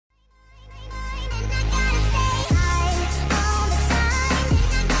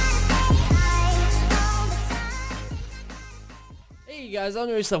guys, I'm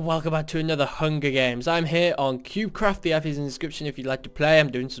Nereus and welcome back to another Hunger Games. I'm here on CubeCraft, the app is in the description if you'd like to play. I'm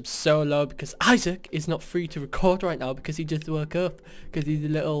doing some solo because Isaac is not free to record right now because he just woke up, because he's a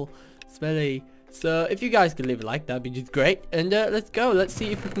little smelly. So if you guys could leave a like, that'd be just great. And let's go, let's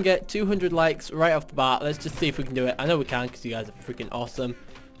see if we can get 200 likes right off the bat. Let's just see if we can do it. I know we can because you guys are freaking awesome.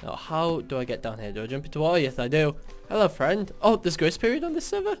 Now how do I get down here? Do I jump into water? Yes I do. Hello friend. Oh, there's grace period on this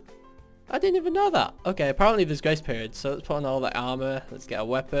server? I didn't even know that. Okay, apparently there's grace period, so let's put on all the armor. Let's get a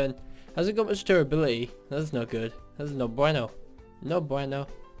weapon. Hasn't got much durability. That's no good. That's no bueno. No bueno.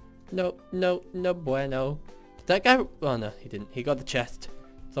 No bueno. Did that guy... Oh no, he didn't. He got the chest.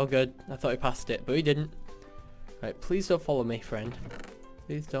 It's all good. I thought he passed it, but he didn't. Right, please don't follow me, friend.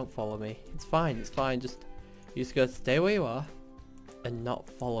 Please don't follow me. It's fine, it's fine. Just... You just gotta stay where you are and not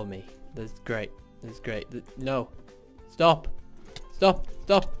follow me. That's great. That's great. No. Stop. Stop.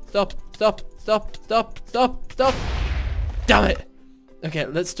 Stop. Stop. Stop. Stop. Stop. Stop. Stop. Damn it. Okay,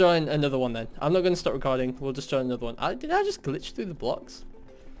 let's join another one then. I'm not going to stop recording. We'll just join another one. Did I just glitch through the blocks?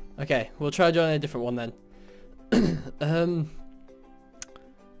 Okay, we'll try joining a different one then.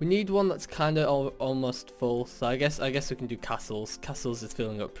 We need one that's kind of almost full. So I guess we can do castles. Castles is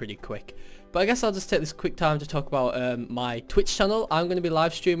filling up pretty quick. But I guess I'll just take this quick time to talk about my Twitch channel. I'm going to be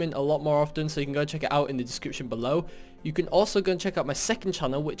live streaming a lot more often, so you can go check it out in the description below. You can also go and check out my second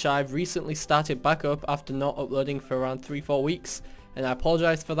channel, which I've recently started back up after not uploading for around 3-4 weeks. And I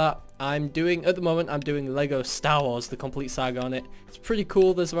apologise for that. At the moment, I'm doing Lego Star Wars, the complete saga on it. It's pretty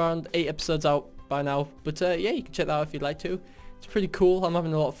cool. There's around 8 episodes out by now. But yeah, you can check that out if you'd like to. It's pretty cool. I'm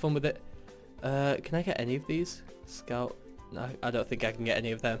having a lot of fun with it. Can I get any of these? Scout. No, I don't think I can get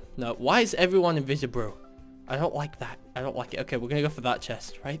any of them. No. Why is everyone invisible? I don't like that. I don't like it. Okay, we're going to go for that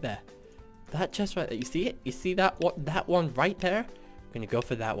chest right there. That chest right there. You see it? You see that? That one right there? I'm going to go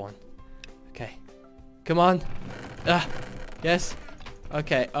for that one. Okay. Come on. Yes.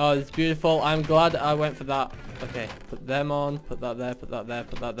 Okay. Oh, it's beautiful. I'm glad I went for that. Okay. Put them on. Put that there. Put that there.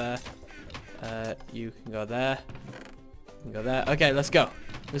 Put that there. You can go there. You can go there. Okay, let's go.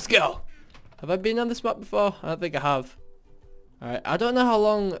 Let's go. Have I been on this map before? I don't think I have. Alright, I don't know how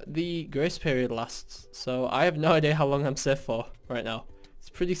long the grace period lasts, so I have no idea how long I'm safe for right now.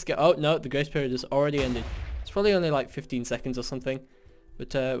 It's pretty scary. Oh, no, the grace period has already ended. It's probably only like 15 seconds or something.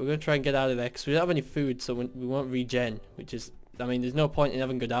 But we're going to try and get out of there, because we don't have any food, so we won't regen, which is... I mean, there's no point in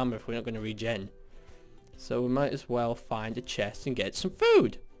having good armor if we're not going to regen. So we might as well find a chest and get some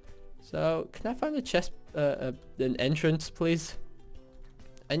food. So, can I find a chest, an entrance, please?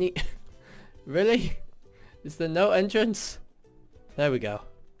 Any... Really? Is there no entrance? There we go.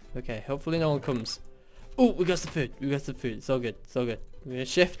 Okay, hopefully no one comes. Oh, we got some food. We got some food. It's all good. It's all good. We're gonna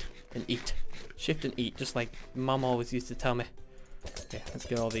shift and eat. Shift and eat, just like Mom always used to tell me. Okay, let's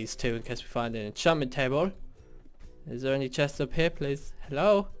get all these too in case we find an enchantment table. Is there any chests up here, please?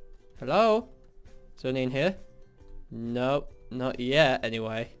 Hello? Hello? Is there any in here? Nope, not yet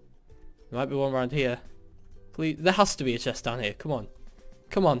anyway. There might be one around here. Please, there has to be a chest down here. Come on.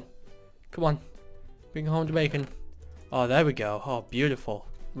 Come on. Come on. Bring home the bacon. Oh, there we go. Oh, beautiful.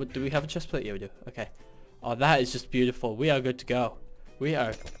 Do we have a chest plate? Yeah, we do. Okay. Oh, that is just beautiful. We are good to go. We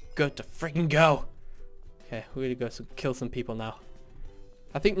are good to freaking go. Okay, we're gonna go kill some people now.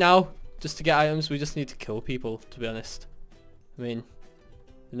 I think now, just to get items, we just need to kill people, to be honest. I mean,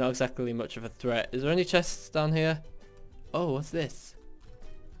 they're not exactly much of a threat. Is there any chests down here? Oh, what's this?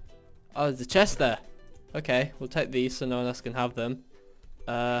 Oh, there's a chest there. Okay, we'll take these so no one else can have them.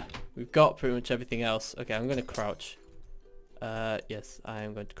 We've got pretty much everything else. Okay, I'm gonna crouch. Yes, I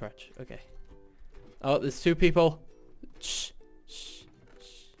am going to crouch. Okay. Oh, there's 2 people. Shh. Shh.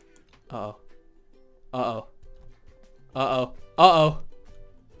 Shh. Uh-oh. Uh-oh. Uh-oh. Uh-oh.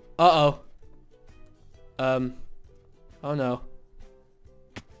 Uh-oh. Oh no.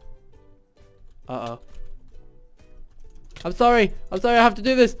 Uh-oh. I'm sorry. I have to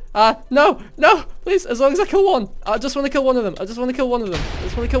do this. No. No. Please, as long as I kill one. I just want to kill one of them. I just want to kill one of them. I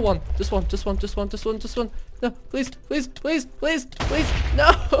just want to kill one. Just one. Just one. Just one. Just one. Just one. No, please. Please. Please. Please. Please.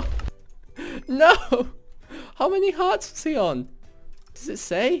 No. No. How many hearts was he on? Does it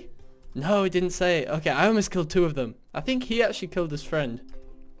say? No, it didn't say. Okay, I almost killed 2 of them. I think he actually killed his friend.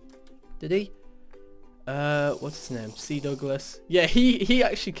 Did he? What's his name? C. Douglas. Yeah, he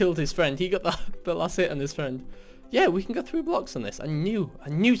actually killed his friend. He got the last hit on his friend. Yeah, we can go through blocks on this. I knew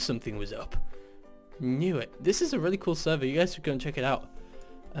something was up. Knew it. This is a really cool server. You guys should go and check it out.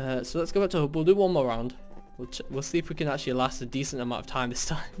 So let's go back to Hub. We'll do one more round. We'll see if we can actually last a decent amount of time this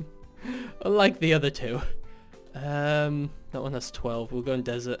time. Unlike the other 2. That one has 12. We'll go in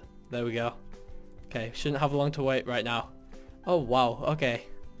desert. There we go. Okay, shouldn't have long to wait right now. Oh wow. Okay.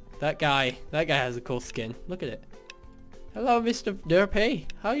 That guy has a cool skin. Look at it. Hello, Mr. Derpy.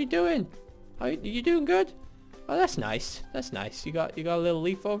 How you doing? You doing good? Oh, that's nice. That's nice. You got a little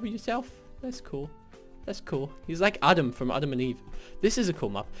leaf over yourself? That's cool. That's cool. He's like Adam from Adam and Eve. This is a cool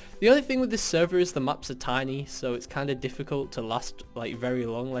map. The only thing with this server is the maps are tiny, so it's kind of difficult to last like very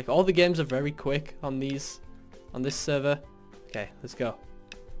long. Like all the games are very quick on this server. Okay, let's go.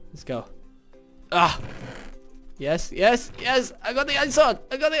 Let's go. Ah! Yes, yes, yes! I got the iron sword!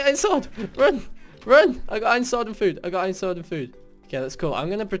 I got the iron sword! Run! Run! I got iron sword and food. I got iron sword and food. Okay, that's cool. I'm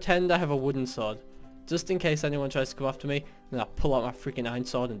gonna pretend I have a wooden sword. Just in case anyone tries to come after me. Then I'll pull out my freaking iron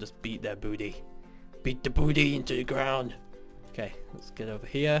sword and just beat their booty. Beat the booty into the ground. Okay, let's get over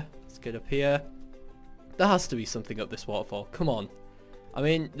here. Let's get up here. There has to be something up this waterfall. Come on. I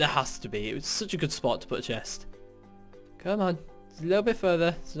mean, there has to be. It was such a good spot to put a chest. Come on. It's a little bit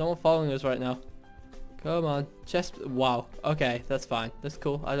further. There's no one following us right now. Come on. Chest. Wow. Okay, that's fine. That's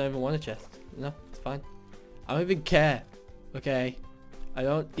cool. I don't even want a chest. No, it's fine. I don't even care. Okay. I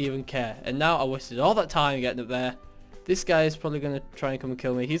don't even care. And now I wasted all that time getting up there. This guy is probably going to try and come and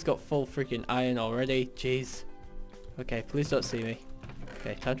kill me. He's got full freaking iron already. Jeez. Okay, please don't see me.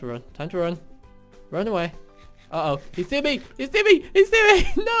 Okay, time to run. Time to run. Run away. Uh-oh. He's near me. He's near me. He's near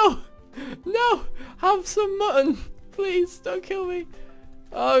me. No. No. Have some mutton. Please, don't kill me.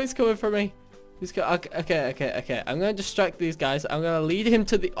 Oh, he's coming for me. He's okay. I'm going to distract these guys. I'm going to lead him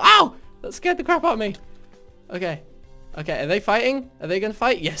to the... Ow! That scared the crap out of me. Okay. Okay, are they fighting? Are they going to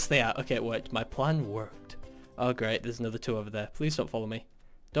fight? Yes, they are. Okay, it worked. My plan worked. Oh, great. There's another two over there. Please don't follow me.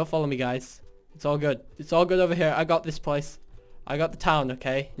 Don't follow me, guys. It's all good. It's all good over here. I got this place. I got the town,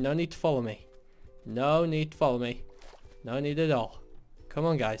 okay? No need to follow me. No need to follow me. No need at all. Come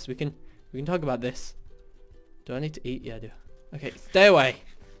on, guys. We can talk about this. Do I need to eat? Yeah, I do. Okay, stay away.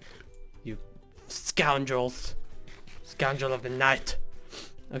 You scoundrels. Scoundrel of the night.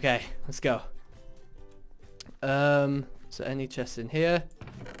 Okay, let's go. So any chests in here?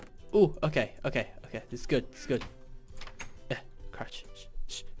 Ooh, okay. This is good. This is good. Crouch.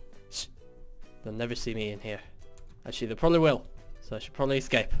 Shh. They'll never see me in here. Actually, they probably will. So I should probably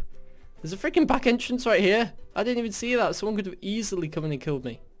escape. There's a freaking back entrance right here. I didn't even see that. Someone could have easily come in and killed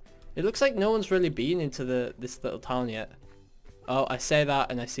me. It looks like no one's really been into this little town yet. Oh, I say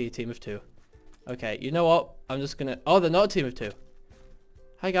that and I see a team of two. Okay, you know what? I'm just gonna... Oh, they're not a team of two.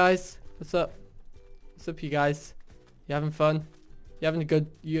 Hi, guys. What's up? What's up, you guys? You having fun? You having a good...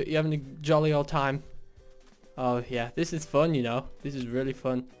 You having a jolly old time? Oh, yeah. This is fun, you know. This is really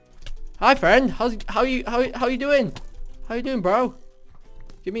fun. Hi, friend. How you doing? How you doing, bro?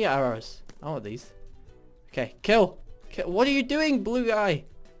 Give me your arrows. I want these. Okay, kill. What are you doing, blue guy?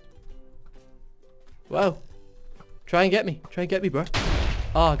 Whoa. Try and get me. Try and get me, bro.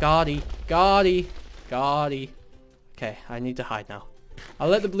 Oh, Guardy. Okay, I need to hide now. I'll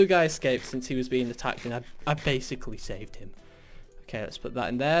let the blue guy escape since he was being attacked and I basically saved him. Okay, let's put that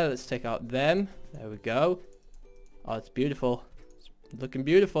in there. Let's take out them. There we go. Oh, it's beautiful. It's looking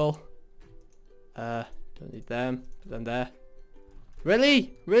beautiful. Don't need them. Put them there.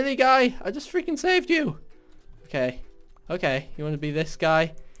 Really? Really, guy? I just freaking saved you. Okay. Okay, you want to be this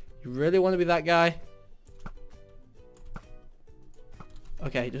guy? You really want to be that guy?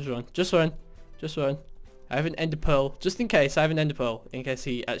 Okay, just run. Just run. Just run. I have an ender pearl. Just in case, I have an ender pearl. In case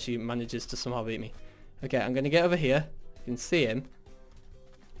he actually manages to somehow beat me. Okay, I'm going to get over here. You can see him.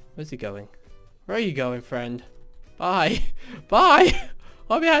 Where's he going? Where are you going, friend? Bye. Bye.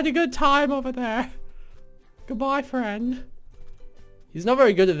 Hope you had a good time over there. Goodbye, friend. He's not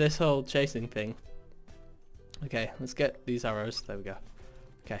very good at this whole chasing thing. Okay, let's get these arrows. There we go.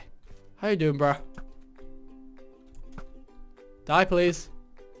 Okay. How you doing, bro? Die, please.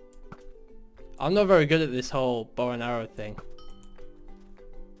 I'm not very good at this whole bow and arrow thing.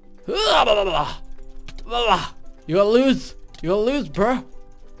 You gotta lose. You gotta lose, bro.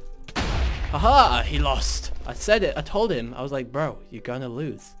 Haha, he lost. I said it. I told him. I was like, bro, you're gonna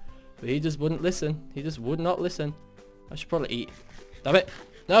lose. But he just wouldn't listen. He just would not listen. I should probably eat. Damn it.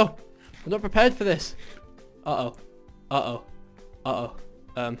 No. I'm not prepared for this. Uh-oh. Uh-oh.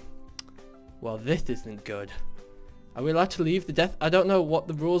 Uh-oh. Well, this isn't good. Are we allowed to leave the death? I don't know what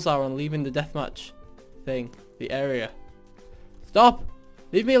the rules are on leaving the deathmatch thing. The area. Stop!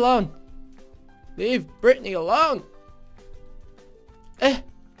 Leave me alone! Leave Brittany alone!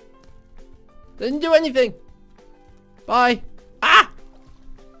 Didn't do anything! Bye! Ah!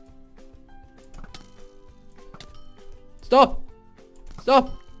 Stop!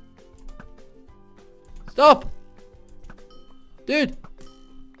 Stop! Stop! Dude!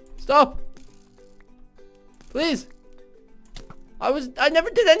 Stop! Please! I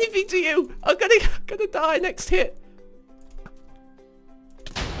never did anything to you! I'm gonna die next hit!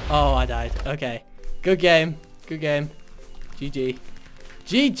 Oh, I died. Okay. Good game. Good game. GG.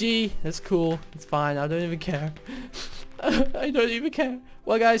 GG. That's cool. It's fine. I don't even care. I don't even care.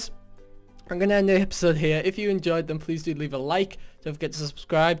 Well, guys, I'm going to end the episode here. If you enjoyed them, please do leave a like. Don't forget to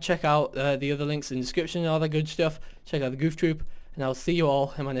subscribe. Check out the other links in the description and all that good stuff. Check out the Goof Troop. And I'll see you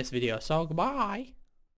all in my next video. So, goodbye.